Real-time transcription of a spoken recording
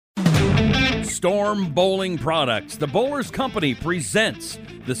Storm Bowling Products, the Bowlers Company, presents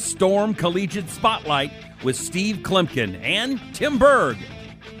the Storm Collegiate Spotlight with Steve Kloempken and Tim Berg.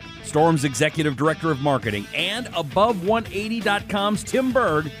 Storm's Executive Director of Marketing and Above180.com's Tim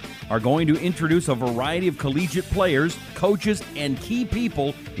Berg are going to introduce a variety of collegiate players, coaches, and key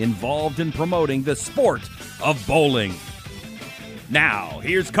people involved in promoting the sport of bowling. Now,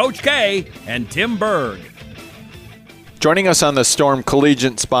 here's Coach K and Tim Berg. Joining us on the Storm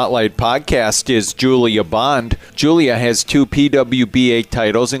Collegiate Spotlight podcast is Julia Bond. Julia has 2 PWBA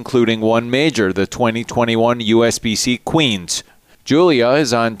titles, including one major, the 2021 USBC Queens. Julia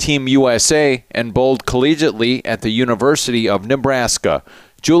is on Team USA and bowled collegiately at the University of Nebraska.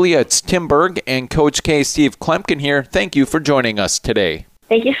 Julia, it's Tim Berg and Coach K, Steve Kloempken here. Thank you for joining us today.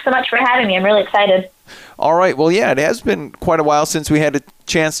 Thank you so much for having me. I'm really excited. All right. Well, yeah, it has been quite a while since we had a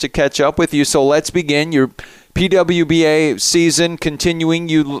chance to catch up with you. So let's begin. Your PWBA season continuing.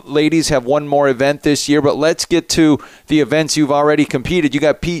 You ladies have one more event this year, but let's get to the events you've already competed. You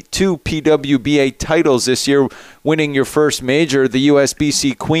got 2 PWBA titles this year, winning your first major, the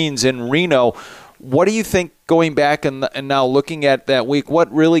USBC Queens in Reno. What do you think, going back and now looking at that week, what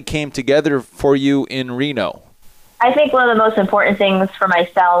really came together for you in Reno? I think one of the most important things for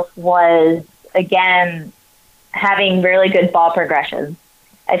myself was, again, having really good ball progression.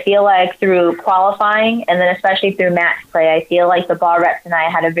 I feel like through qualifying and then especially through match play, I feel like the ball reps and I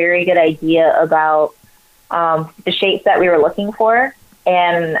had a very good idea about the shapes that we were looking for.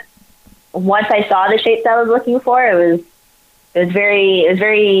 And once I saw the shapes I was looking for, it was very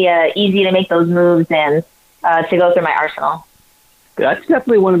easy to make those moves and to go through my arsenal. That's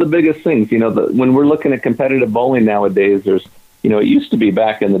definitely one of the biggest things. When we're looking at competitive bowling nowadays, there's, it used to be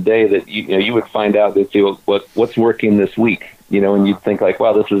back in the day that you would find out that what's working this week, and you'd think like,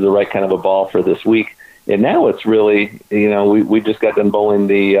 wow, this is the right kind of a ball for this week. And now it's really, we just got done bowling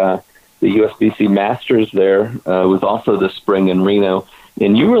the USBC Masters there. It was also this spring in Reno.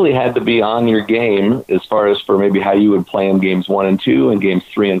 And you really had to be on your game as far as for maybe how you would plan games 1 and 2 and games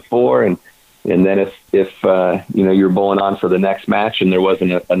 3 and 4. And then if you're bowling on for the next match and there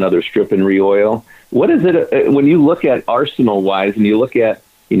wasn't another strip and re-oil. What is it when you look at arsenal-wise and you look at,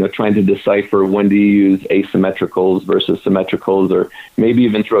 trying to decipher when do you use asymmetricals versus symmetricals, or maybe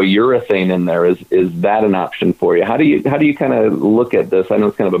even throw urethane in there? Is that an option for you? How do you kind of look at this? I know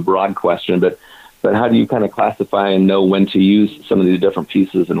it's kind of a broad question, but how do you kind of classify and know when to use some of these different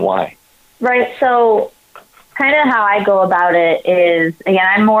pieces and why? Right. So kind of how I go about it is, again,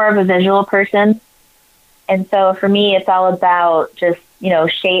 I'm more of a visual person. And so for me, it's all about just,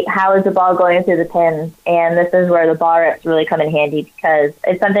 shape. How is the ball going through the pins? And this is where the ball reps really come in handy, because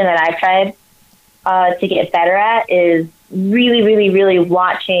it's something that I've tried to get better at, is really, really, really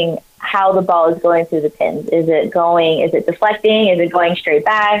watching how the ball is going through the pins. Is it deflecting? Is it going straight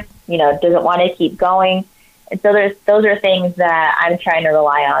back? Does it want to keep going? And so those are things that I'm trying to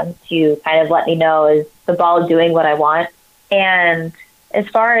rely on to kind of let me know, is the ball doing what I want? And as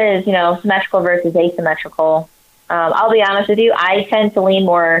far as, symmetrical versus asymmetrical, I'll be honest with you, I tend to lean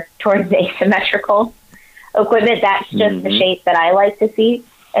more towards asymmetrical equipment. That's just the shape that I like to see.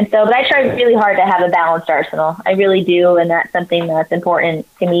 And so, but I try really hard to have a balanced arsenal. I really do, and that's something that's important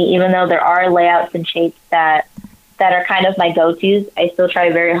to me. Even though there are layouts and shapes that are kind of my go-tos, I still try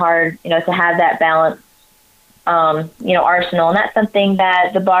very hard, to have that balanced, arsenal. And that's something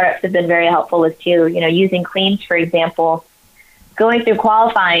that the ball reps have been very helpful with too. Using cleans, for example, going through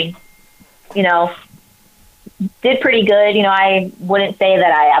qualifying, did pretty good. I wouldn't say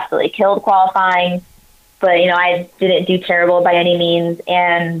that I absolutely killed qualifying, but, I didn't do terrible by any means.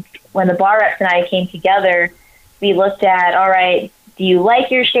 And when the bar reps and I came together, we looked at, all right, do you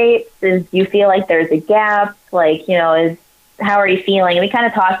like your shapes? Do you feel like there's a gap? How are you feeling? And we kind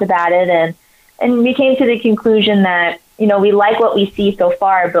of talked about it, and we came to the conclusion that, we like what we see so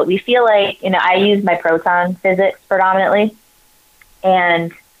far, but we feel like, I use my proton physics predominantly,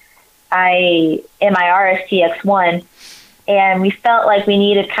 and I am my RSTX1, and we felt like we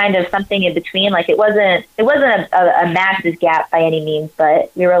needed kind of something in between. Like it wasn't a massive gap by any means,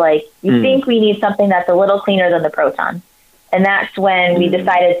 but we were like, we think we need something that's a little cleaner than the proton. And that's when we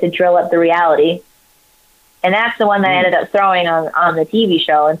decided to drill up the reality. And that's the one that I ended up throwing on the TV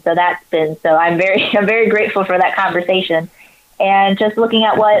show. And so I'm very grateful for that conversation. And just looking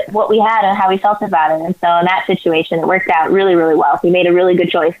at what we had and how we felt about it. And so in that situation, it worked out really, really well. We made a really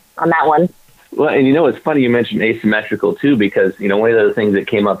good choice on that one. Well, and it's funny you mentioned asymmetrical too, because, one of the things that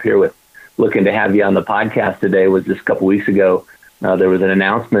came up here with looking to have you on the podcast today was just a couple weeks ago, there was an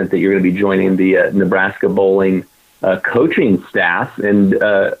announcement that you're going to be joining the Nebraska bowling coaching staff. And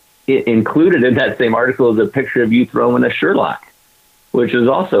it included in that same article is a picture of you throwing a Sherlock. which is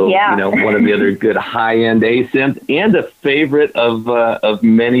also, one of the other good high-end ASIMs and a favorite of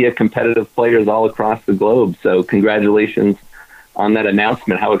many competitive players all across the globe. So congratulations on that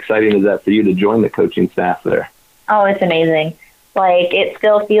announcement. How exciting is that for you to join the coaching staff there? Oh, it's amazing. Like, it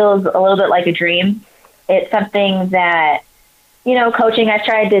still feels a little bit like a dream. It's something that, coaching, I've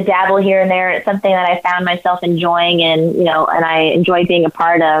tried to dabble here and there. It's something that I found myself enjoying and I enjoy being a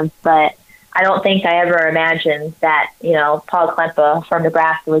part of, but I don't think I ever imagined that, Paul Klempa from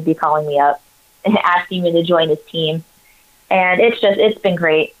Nebraska would be calling me up and asking me to join his team. And it's been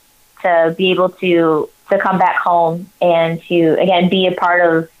great to be able to come back home and to, again, be a part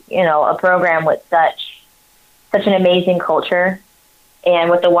of, a program with such an amazing culture and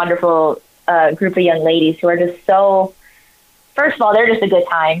with a wonderful group of young ladies who are just so, first of all, they're just a good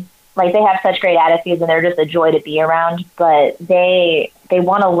time. Like, they have such great attitudes and they're just a joy to be around, but they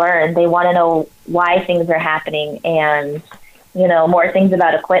want to learn. They want to know why things are happening and, more things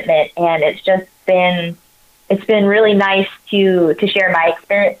about equipment. And it's been really nice to share my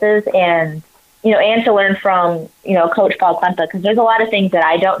experiences and, and to learn from, Coach Paul Klempa, because there's a lot of things that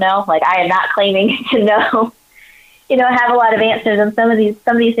I don't know. Like, I am not claiming to know, have a lot of answers. And some of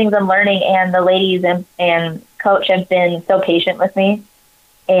these things I'm learning, and the ladies and Coach have been so patient with me.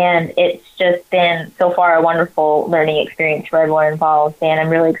 And it's just been so far a wonderful learning experience for everyone involved. And I'm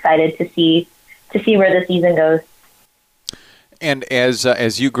really excited to see where the season goes. And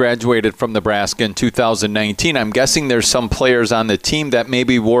as you graduated from Nebraska in 2019, I'm guessing there's some players on the team that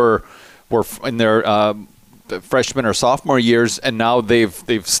maybe were in their freshman or sophomore years, and now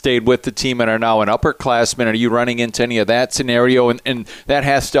they've stayed with the team and are now an upperclassman. Are you running into any of that scenario? And that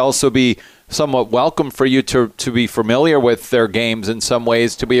has to also be somewhat welcome for you to be familiar with their games in some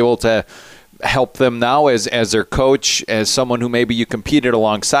ways, to be able to help them now as their coach, as someone who maybe you competed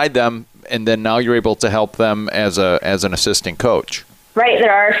alongside them, and then now you're able to help them as an assistant coach. Right.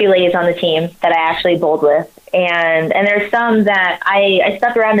 There are a few ladies on the team that I actually bowled with. And there's some that I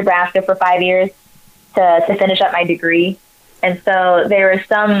stuck around Nebraska for 5 years to finish up my degree. And so there were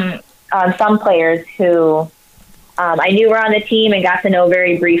some players who I knew were on the team and got to know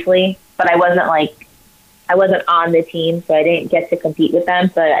very briefly, but I wasn't on the team, so I didn't get to compete with them,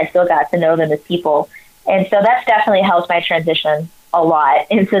 but I still got to know them as people. And so that's definitely helped my transition a lot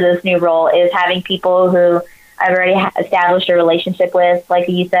into this new role, is having people who I've already established a relationship with. Like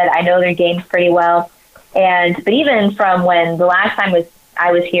you said, I know their games pretty well. But even from when the last time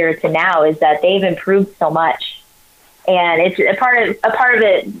I was here to now, is that they've improved so much. And it's a part of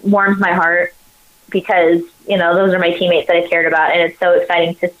it warms my heart, because, those are my teammates that I cared about. And it's so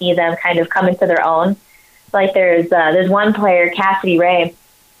exciting to see them kind of come into their own. Like there's one player, Cassidy Ray.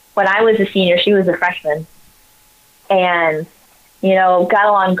 When I was a senior, she was a freshman, and, got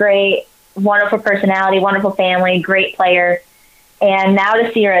along great, wonderful personality, wonderful family, great player. And now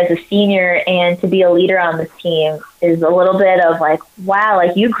to see her as a senior and to be a leader on this team is a little bit of like, wow,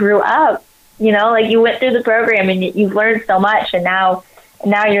 like you grew up, like you went through the program and you've learned so much, and now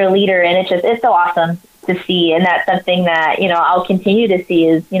you're a leader. And it's so awesome to see. And that's something that, I'll continue to see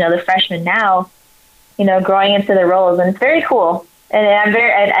is, the freshmen now, growing into their roles. And it's very cool. And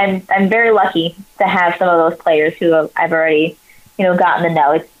I'm very lucky to have some of those players who I've already, gotten to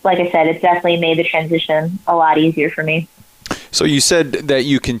know. It's like I said, it's definitely made the transition a lot easier for me. So you said that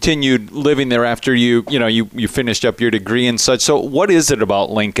you continued living there after you finished up your degree and such. So what is it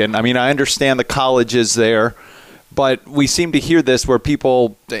about Lincoln? I mean, I understand the college is there, but we seem to hear this where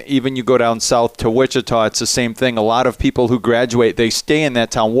people, even you go down south to Wichita, it's the same thing. A lot of people who graduate, they stay in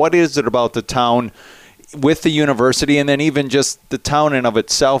that town. What is it about the town with the university, and then even just the town in of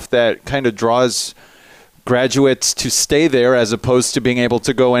itself, that kind of draws graduates to stay there as opposed to being able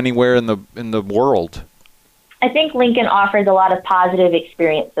to go anywhere in the world? I think Lincoln offers a lot of positive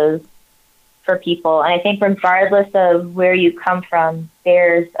experiences for people. And I think regardless of where you come from,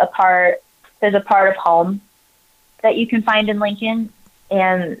 there's a part of home that you can find in Lincoln.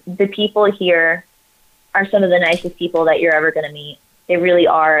 And the people here are some of the nicest people that you're ever going to meet. They really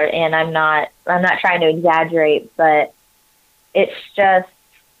are. And I'm not trying to exaggerate, but it's just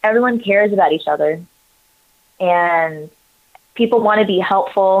everyone cares about each other. And people want to be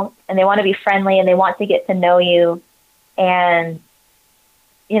helpful, and they want to be friendly, and they want to get to know you. And,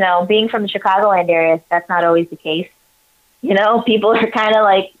 being from the Chicagoland area, that's not always the case. People are kind of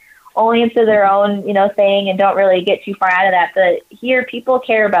like only into their own, thing, and don't really get too far out of that. But here, people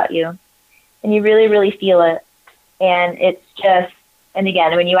care about you, and you really, really feel it. And it's just, and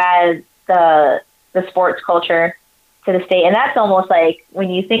again, when you add the sports culture to the state, and that's almost like when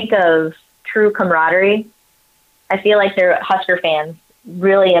you think of true camaraderie, I feel like they're Husker fans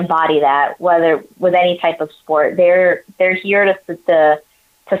really embody that, whether with any type of sport. They're here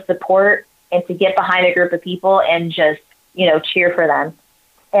to support and to get behind a group of people and just, cheer for them.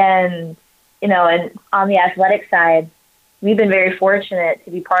 And, and on the athletic side, we've been very fortunate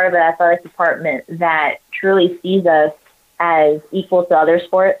to be part of an athletic department that truly sees us as equal to other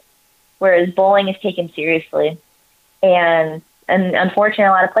sports, whereas bowling is taken seriously. And unfortunately,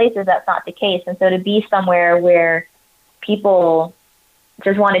 a lot of places that's not the case. And so to be somewhere where people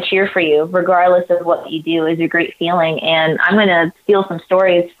just want to cheer for you, regardless of what you do, is a great feeling. And I'm going to steal some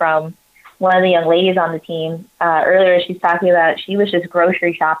stories from one of the young ladies on the team. Earlier, she's talking about she was just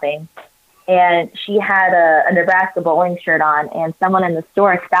grocery shopping, and she had a Nebraska bowling shirt on, and someone in the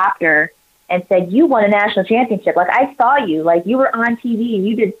store stopped her and said, "You won a national championship. Like, I saw you. Like, you were on TV, and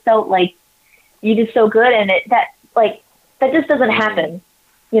you did so good." And that just doesn't happen,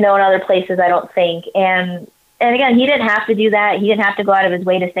 in other places, I don't think. And again, he didn't have to do that. He didn't have to go out of his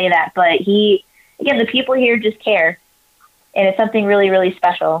way to say that. But the people here just care. And it's something really, really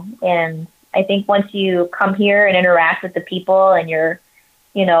special. And I think once you come here and interact with the people and you're,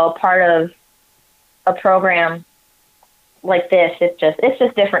 a part of a program like this, it's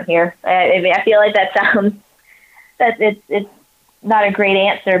just different here. I feel like that it's not a great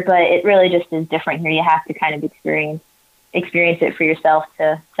answer, but it really just is different here. You have to kind of experience it for yourself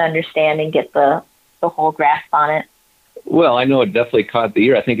to understand and get the whole grasp on it. Well, I know it definitely caught the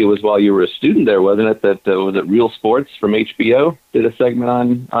ear. I think it was while you were a student there, wasn't it? That was it Real Sports from HBO did a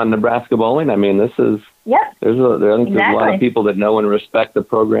segment on Nebraska bowling. I mean, this is there's a lot of people that know and respect the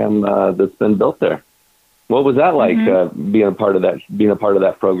program that's been built there. What was that like, being a part of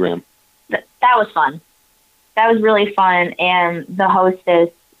that program? That was fun. That was really fun. And the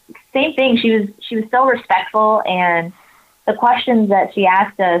hostess, same thing. She was so respectful, and the questions that she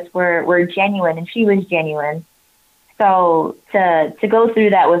asked us were genuine, and she was genuine. So to go through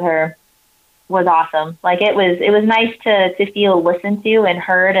that with her was awesome. Like, it was nice to feel listened to and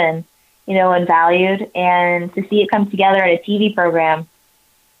heard and, and valued, and to see it come together in a TV program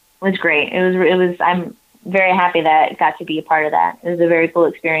was great. It was, I'm very happy that I got to be a part of that. It was a very cool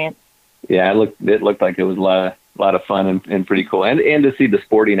experience. Yeah, it looked like it was a lot of fun and pretty cool. And to see the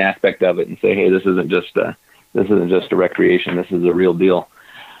sporting aspect of it and say, hey, this isn't just a recreation. This is a real deal.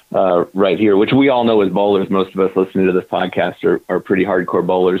 Right here, which we all know as bowlers. Most of us listening to this podcast are pretty hardcore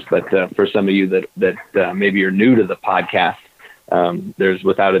bowlers. But for some of you that maybe you're new to the podcast, there's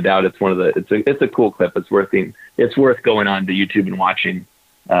without a doubt it's a cool clip. It's worth going on to YouTube and watching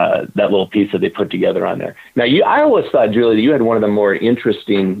that little piece that they put together on there. Now, I always thought, Julie, that you had one of the more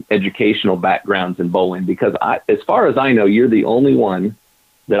interesting educational backgrounds in bowling, because as far as I know, you're the only one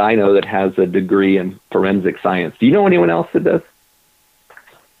that I know that has a degree in forensic science. Do you know anyone else that does?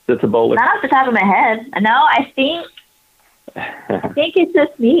 That's a bowler? Not off the top of my head. No, I think it's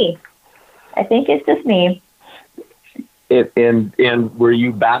just me. And were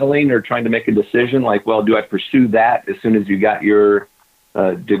you battling or trying to make a decision like, well, do I pursue that as soon as you got your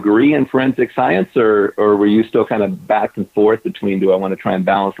degree in forensic science, or were you still kind of back and forth between, do I want to try and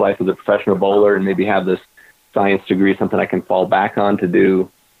balance life as a professional bowler and maybe have this science degree, something I can fall back on to do,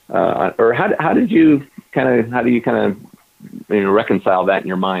 or how do you kind of reconcile that in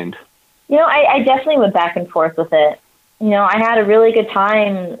your mind? I definitely went back and forth with it. I had a really good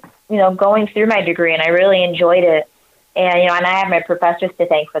time, going through my degree, and I really enjoyed it. And, and I have my professors to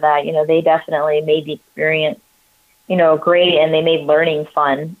thank for that. They definitely made the experience, great, and they made learning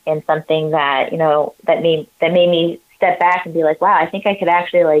fun, and something that, that made me step back and be like, wow, I think I could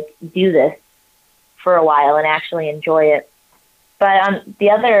actually do this for a while and actually enjoy it. But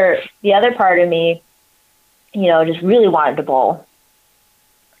the other part of me, just really wanted to bowl.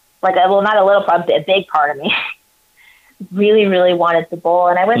 Not a little part, a big part of me really, really wanted to bowl.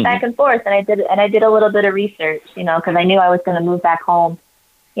 And I went back and forth, and I did a little bit of research, because I knew I was going to move back home,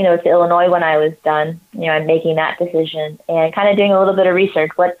 to Illinois when I was done. I'm making that decision and kind of doing a little bit of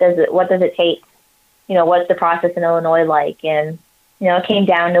research. What does it take? What's the process in Illinois like? And, it came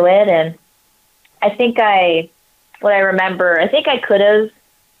down to it. And I think I could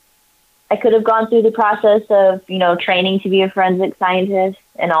have gone through the process of, training to be a forensic scientist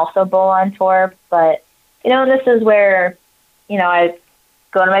and also bowl on tour. But, this is where, I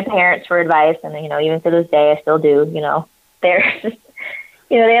go to my parents for advice. And, even to this day, I still do, they're just,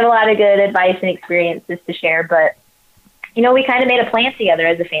 they have a lot of good advice and experiences to share. But, we kind of made a plan together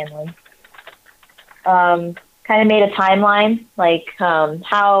as a family. Kind of made a timeline,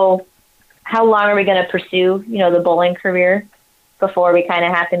 how long are we going to pursue, the bowling career before we kind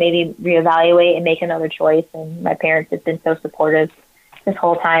of have to maybe reevaluate and make another choice. And my parents have been so supportive this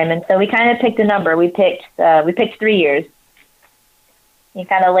whole time. And so we kind of picked a number. We picked 3 years. You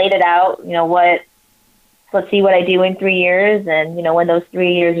kind of laid it out, let's see what I do in 3 years. And, when those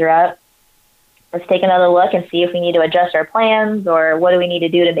 3 years are up, let's take another look and see if we need to adjust our plans or what do we need to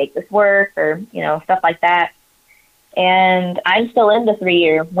do to make this work or, stuff like that. And I'm still in the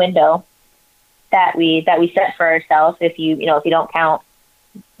 3-year window that we set for ourselves. If you don't count,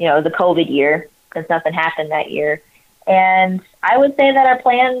 the COVID year, because nothing happened that year. And I would say that our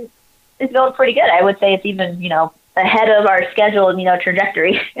plan is going pretty good. I would say it's even, ahead of our scheduled,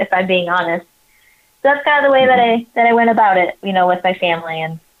 trajectory, if I'm being honest. So that's kind of the way that I went about it, with my family.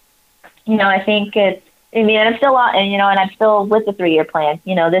 And, I think I'm still on, and I'm still with the 3-year plan.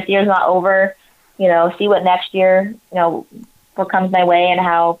 This year's not over, see what next year, what comes my way and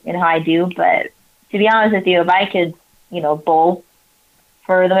how I do. But to be honest with you, if I could, bowl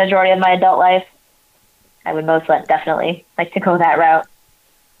for the majority of my adult life, I would definitely like to go that route.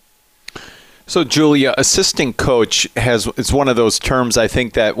 So, Julia, assistant coach it's one of those terms I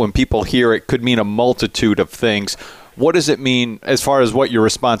think that when people hear it could mean a multitude of things. What does it mean as far as what your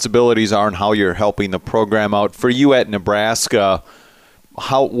responsibilities are and how you're helping the program out? For you at Nebraska,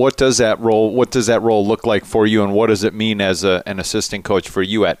 what does that role look like for you, and what does it mean as an assistant coach for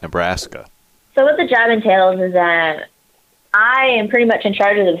you at Nebraska? So what the job entails is that I am pretty much in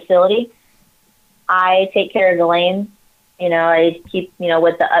charge of the facility. I take care of the lanes. I keep,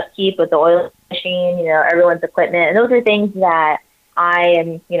 with the upkeep, with the oil machine, everyone's equipment. And those are things that I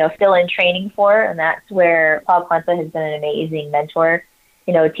am, still in training for. And that's where Paul Klempa has been an amazing mentor,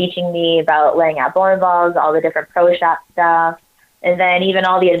 teaching me about laying out bowling balls, all the different pro shop stuff, and then even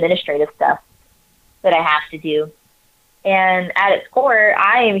all the administrative stuff that I have to do. And at its core,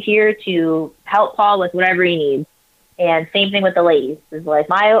 I am here to help Paul with whatever he needs. And same thing with the ladies. Is like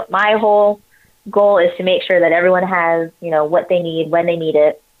my whole goal is to make sure that everyone has, what they need when they need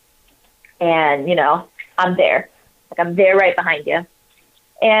it. And, I'm there. I'm there right behind you.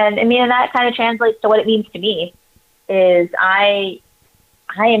 And that kind of translates to what it means to me is I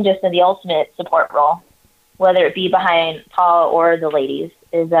am just in the ultimate support role, whether it be behind Paul or the ladies,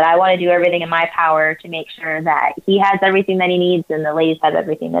 is that I want to do everything in my power to make sure that he has everything that he needs and the ladies have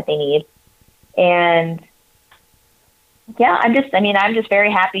everything that they need. And yeah, I'm just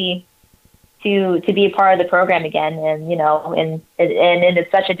very happy to be a part of the program again. And, and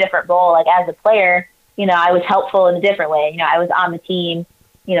it's such a different role. Like as a player, I was helpful in a different way. I was on the team,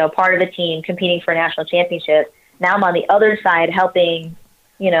 part of the team competing for a national championship. Now I'm on the other side helping,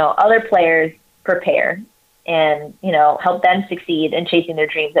 other players prepare and, help them succeed in chasing their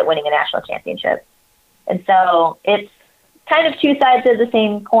dreams at winning a national championship. And so it's kind of two sides of the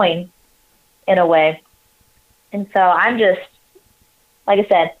same coin in a way. And so I'm just, like I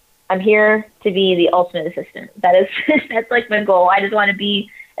said, I'm here to be the ultimate assistant. That's like my goal. I just want to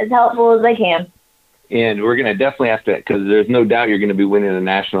be as helpful as I can. And we're going to definitely have to, because there's no doubt you're going to be winning a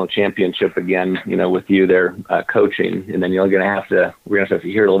national championship again, with you there coaching. And then we're going to have to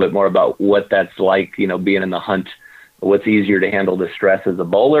hear a little bit more about what that's like, being in the hunt. What's easier to handle the stress as a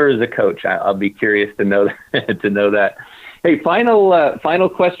bowler or as a coach? I'll be curious to know that. Hey, final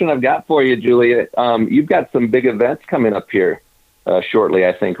question I've got for you, Julia. You've got some big events coming up here shortly,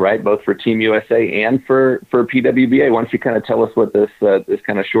 I think, right? Both for Team USA and for PWBA. Why don't you kind of tell us what this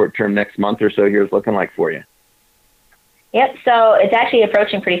kind of short-term next month or so here is looking like for you? Yep. So it's actually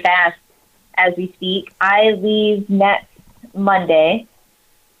approaching pretty fast as we speak. I leave next Monday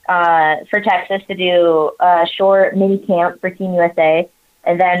for Texas to do a short mini camp for Team USA.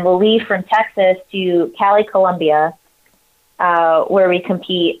 And then we'll leave from Texas to Cali, Colombia, where we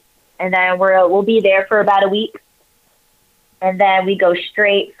compete. And then we'll be there for about a week. And then we go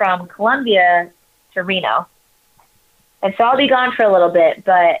straight from Colombia to Reno. And so I'll be gone for a little bit.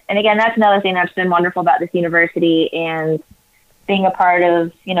 And again, that's another thing that's been wonderful about this university and being a part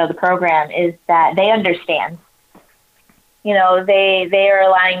of, the program is that they understand. They are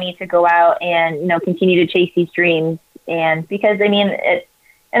allowing me to go out and, continue to chase these dreams. And because, in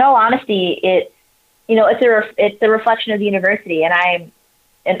all honesty, it's a reflection of the university. And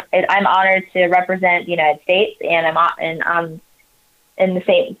I'm honored to represent the United States, and I'm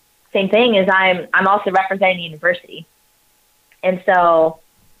the same thing as I'm also representing the university, and so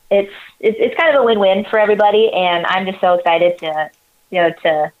it's kind of a win-win for everybody. And I'm just so excited to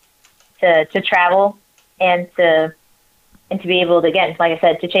travel and to be able to, again, like I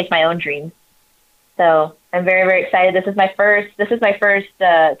said, to chase my own dreams. So I'm very, very excited. This is my first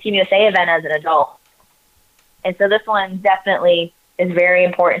Team USA event as an adult, and so this one definitely is very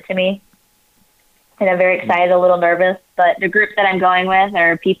important to me, and I'm very excited, a little nervous, but the group that I'm going with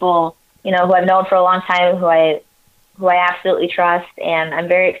are people, who I've known for a long time, who I absolutely trust, and I'm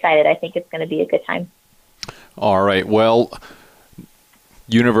very excited. I think it's going to be a good time. All right. Well,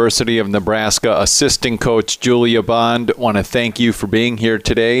 University of Nebraska assistant coach Julia Bond. Want to thank you for being here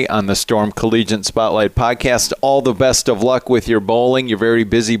today on the Storm Collegiate Spotlight podcast. All the best of luck with your bowling, your very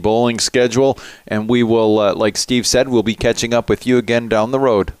busy bowling schedule, and we will, like Steve said, we'll be catching up with you again down the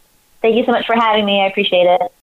road. Thank you so much for having me. I appreciate it.